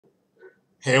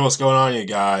Hey, what's going on, you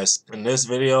guys? In this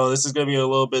video, this is going to be a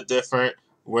little bit different.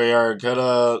 We are going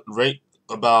to rate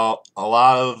about a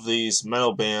lot of these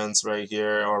metal bands right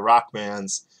here, or rock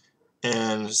bands,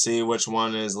 and see which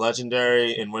one is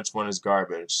legendary and which one is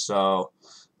garbage. So,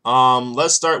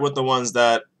 let's start with the ones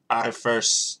that I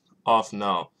first off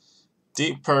know.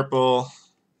 Deep Purple,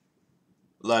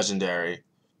 legendary.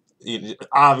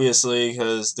 Obviously,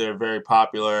 because they're very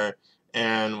popular,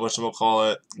 and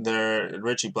whatchamacallit, their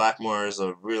Richie Blackmore is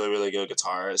a really good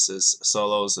guitarist. His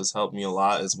solos has helped me a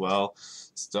lot as well.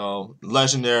 So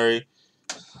legendary,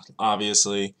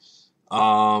 obviously.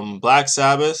 Black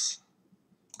Sabbath,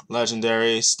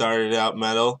 legendary. Started out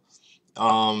metal.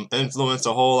 Influenced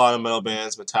a whole lot of metal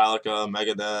bands: Metallica,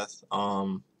 Megadeth,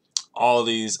 all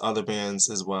these other bands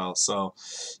as well. So,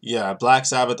 yeah, Black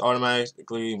Sabbath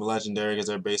automatically legendary because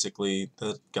they're basically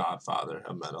the godfather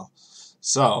of metal.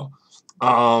 So,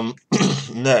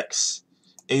 next,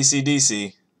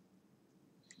 AC/DC,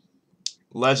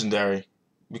 legendary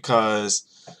because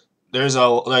there's a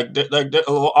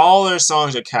all their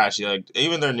songs are catchy. Like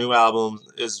even their new album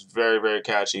is very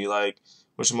catchy. Like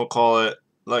whatchamacallit,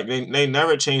 like they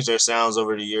never change their sounds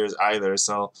over the years either.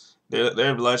 So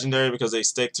they're legendary because they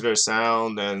stick to their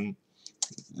sound, and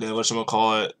then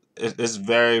whatchamacallit, it's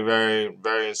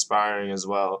very inspiring as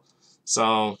well.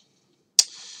 So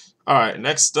all right,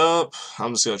 next up,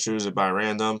 I'm just gonna choose it by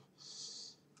random.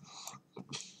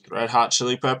 Red Hot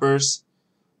Chili Peppers,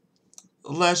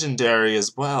 legendary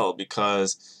as well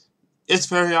because it's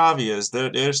very obvious.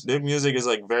 Their music is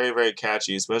like very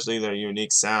catchy, especially their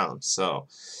unique sound. So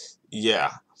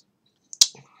yeah,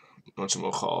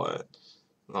 whatchamacallit.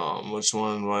 Which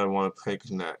one do I want to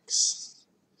pick next?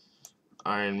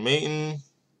 Iron Maiden.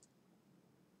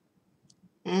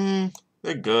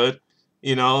 They're good.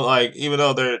 You know, like even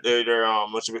though they're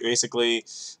which basically,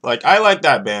 like I like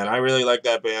that band. I really like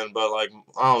that band, but like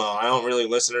I don't know. I don't really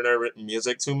listen to their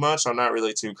music too much. I'm not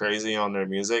really too crazy on their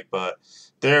music, but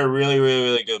they're a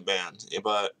really good band.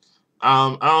 But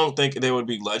I don't think they would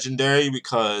be legendary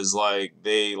because like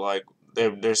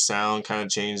their sound kind of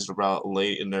changed about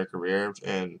late in their career,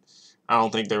 and I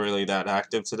don't think they're really that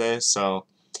active today. So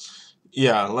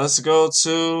yeah, let's go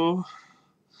to.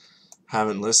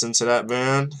 Haven't listened to that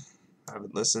band.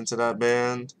 Haven't listened to that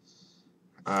band.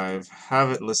 I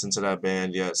haven't listened to that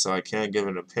band yet, so I can't give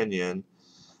an opinion.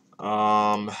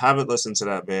 Haven't listened to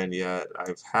that band yet.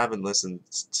 I haven't listened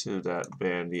to that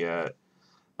band yet.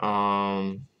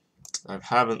 Um, I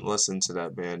haven't listened to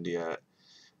that band yet.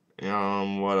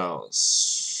 What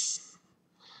else?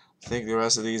 I think the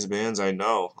rest of these bands I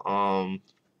know.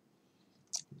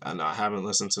 I haven't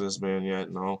listened to this band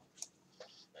yet. No.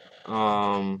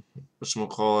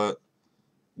 Whatchamacallit?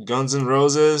 Guns N'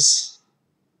 Roses.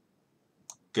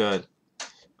 Good.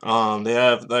 They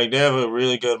have a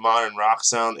really good modern rock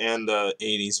sound and the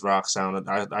 '80s rock sound.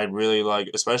 I really like,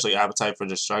 especially Appetite for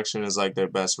Destruction is like their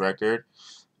best record.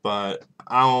 But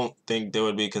I don't think they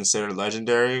would be considered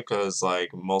legendary because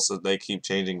like most of they keep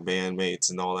changing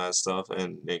bandmates and all that stuff,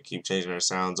 and they keep changing their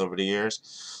sounds over the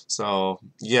years. So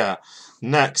yeah,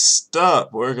 next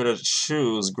up we're gonna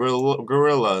choose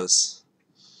Gorillas.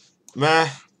 Meh,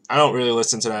 I don't really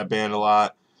listen to that band a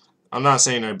lot. I'm not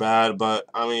saying they're bad, but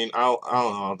I mean, I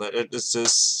don't know. It's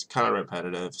just kind of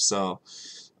repetitive. So,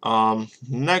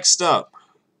 next up,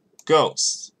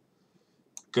 Ghost.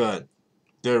 Good.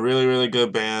 They're a really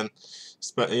good band.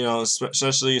 You know,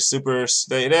 especially super.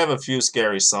 They have a few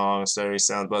scary songs, scary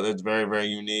sounds, but it's very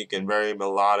unique and very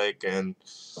melodic. And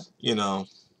you know,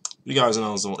 you guys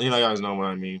know what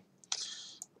I mean.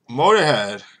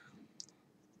 Motorhead,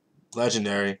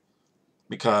 legendary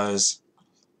because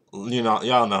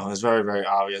y'all know it's very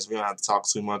obvious. We don't have to talk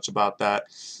too much about that.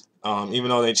 Even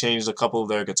though they changed a couple of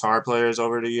their guitar players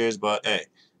over the years, but hey,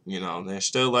 they're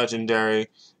still legendary,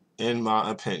 in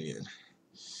my opinion.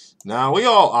 Now we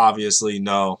all obviously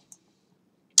know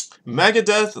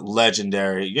Megadeth,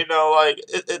 legendary. You know, like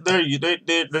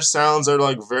their sounds are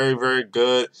like very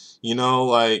good. You know,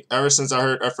 like ever since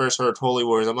I first heard Holy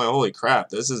Wars, I'm like, holy crap,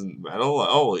 this is metal. Like,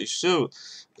 holy shoot.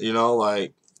 You know,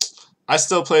 like I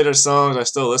still play their songs. I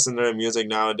still listen to their music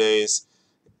nowadays.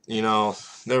 You know,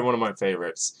 they're one of my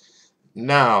favorites.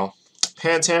 Now,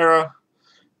 Pantera,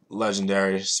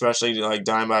 legendary, especially like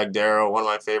Dimebag Darrell, one of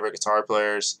my favorite guitar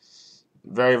players.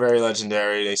 Very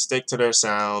legendary. They stick to their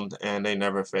sound and they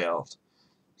never failed.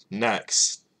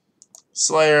 Next,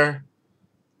 Slayer,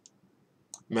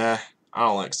 meh, I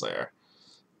don't like Slayer.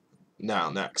 Now,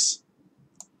 next,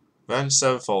 Avenged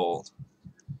Sevenfold.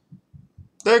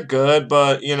 They're good,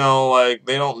 but like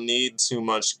they don't need too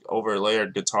much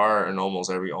overlayered guitar in almost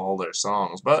all their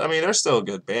songs. But I mean, they're still a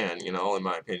good band, in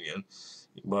my opinion.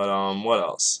 But what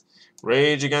else?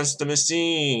 Rage Against the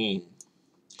Machine.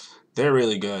 They're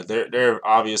really good. They're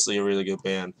obviously a really good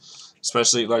band,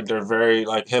 especially like they're very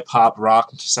like hip hop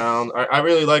rock sound. I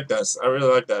really like that. I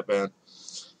really like that band.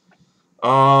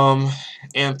 Um,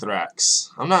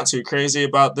 Anthrax. I'm not too crazy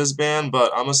about this band,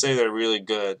 but I'm gonna say they're really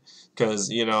good because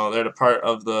you know they're the part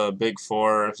of the big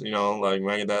four. You know, like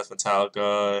Megadeth,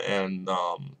 Metallica, and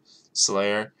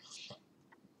Slayer.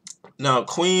 Now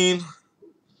Queen,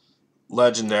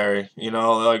 legendary. You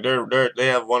know, like they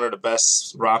have one of the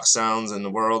best rock sounds in the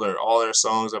world. Or all their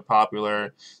songs are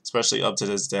popular, especially up to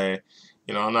this day.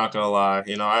 You know, I'm not gonna lie.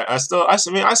 You know, I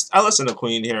listen to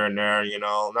Queen here and there. You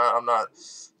know, I'm not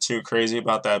too crazy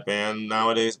about that band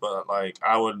nowadays, but like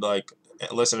I would like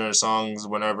listen to their songs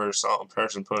whenever some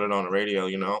person put it on the radio.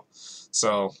 You know,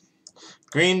 so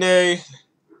Green Day.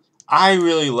 I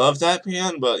really love that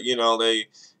band, but you know they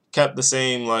kept the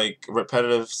same like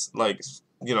repetitive like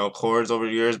you know chords over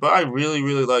the years. But I really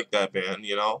like that band.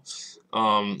 You know,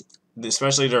 um,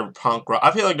 especially their punk rock.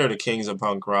 I feel like they're the kings of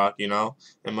punk rock. You know,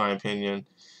 in my opinion.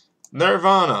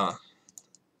 Nirvana.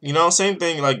 You know, same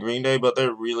thing like Green Day, but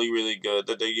they're really good.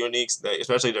 The unique,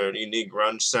 especially their unique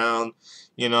grunge sound.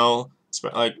 You know,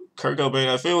 like Kurt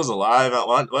Cobain. If he was alive,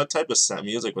 what type of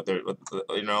music would there?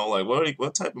 You know, like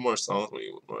what type of more songs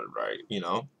would write? You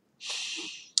know,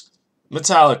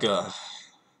 Metallica.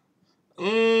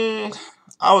 Mm,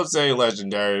 I would say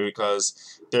legendary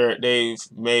because they've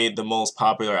made the most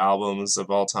popular albums of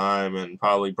all time and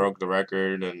probably broke the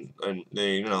record and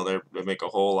they you know they make a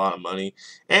whole lot of money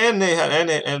and they had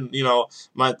and you know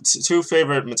my two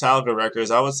favorite Metallica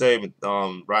records I would say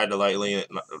Ride the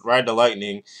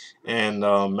Lightning and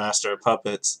Master of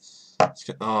Puppets.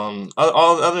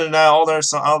 Other than that, all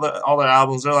their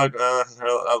albums they're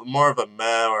more of a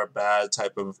meh or a bad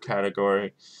type of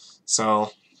category.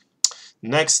 So.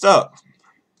 Next up,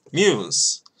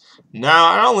 Muse. Now,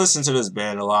 I don't listen to this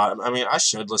band a lot. I mean, I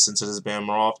should listen to this band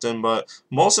more often, but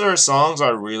most of their songs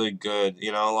are really good,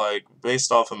 you know, like,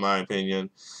 based off of my opinion.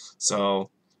 So,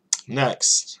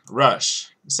 next, Rush.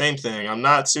 Same thing. I'm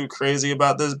not too crazy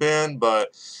about this band,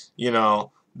 but, you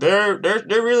know, they're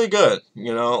really good,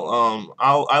 you know.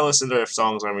 I listen to their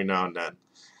songs every now and then.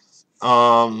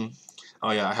 Um,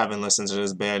 oh yeah, I haven't listened to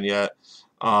this band yet.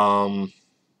 Um,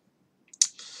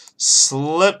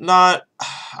 Slipknot,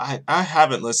 I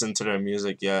haven't listened to their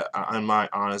music yet, in my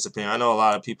honest opinion. I know a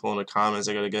lot of people in the comments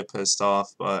are going to get pissed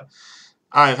off, but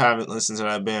I haven't listened to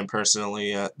that band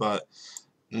personally yet. But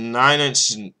 9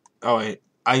 Inch, oh wait,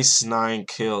 Ice Nine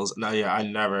Kills. No, yeah, I've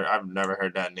never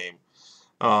heard that name.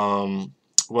 Um,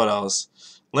 what else?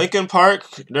 Linkin Park,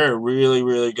 they're a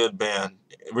really good band.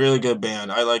 Really good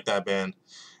band. I like that band.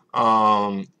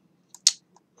 Um,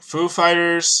 Foo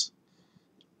Fighters.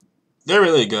 They're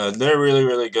really good. They're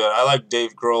really good. I like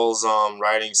Dave Grohl's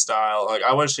writing style. Like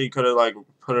I wish he could have like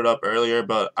put it up earlier,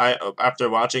 but I after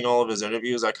watching all of his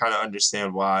interviews, I kind of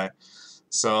understand why.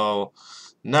 So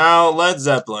now Led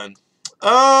Zeppelin.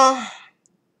 Uh,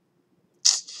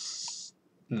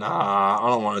 nah, I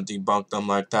don't want to debunk them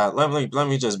like that. Let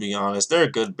me just be honest. They're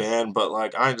a good band, but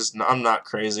like I'm not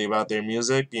crazy about their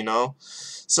music, you know.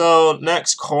 So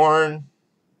next, Korn.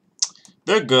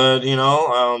 They're good, you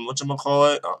know.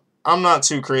 Whatchamacallit? I'm not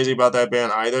too crazy about that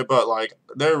band either, but like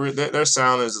their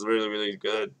sound is really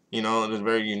good, you know, and it's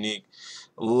very unique.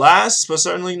 Last but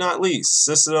certainly not least,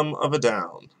 System of a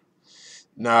Down.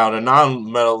 Now the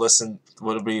non-metal listen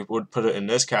would put it in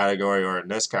this category or in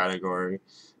this category,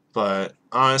 but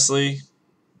honestly,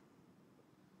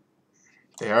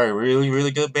 they are a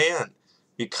really good band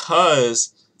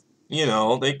because you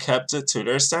know, they kept it to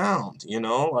their sound, you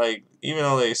know, like even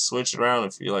though they switched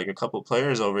around a couple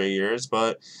players over the years,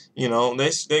 but you know,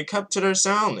 they kept to their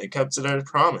sound, they kept to their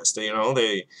promise. You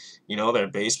know, their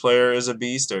bass player is a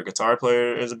beast, their guitar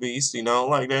player is a beast, you know,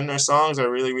 like then their songs are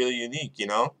really unique, you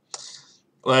know.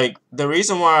 Like the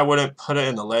reason why I wouldn't put it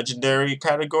in the legendary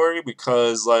category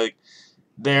because like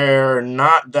they're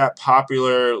not that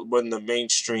popular when the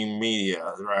mainstream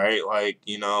media, right? Like,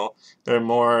 you know, they're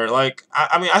more like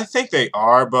I mean I think they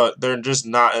are, but they're just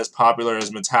not as popular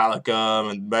as Metallica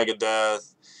and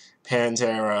Megadeth,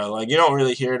 Pantera. Like you don't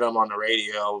really hear them on the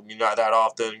radio, not that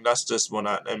often. That's just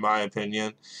in my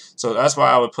opinion. So that's why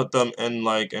I would put them in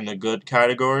like in a good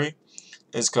category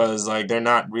is because like they're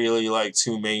not really like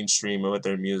too mainstream with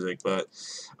their music. But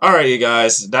alright you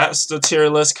guys, that's the tier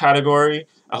list category.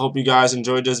 I hope you guys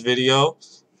enjoyed this video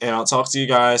and I'll talk to you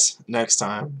guys next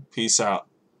time. Peace out.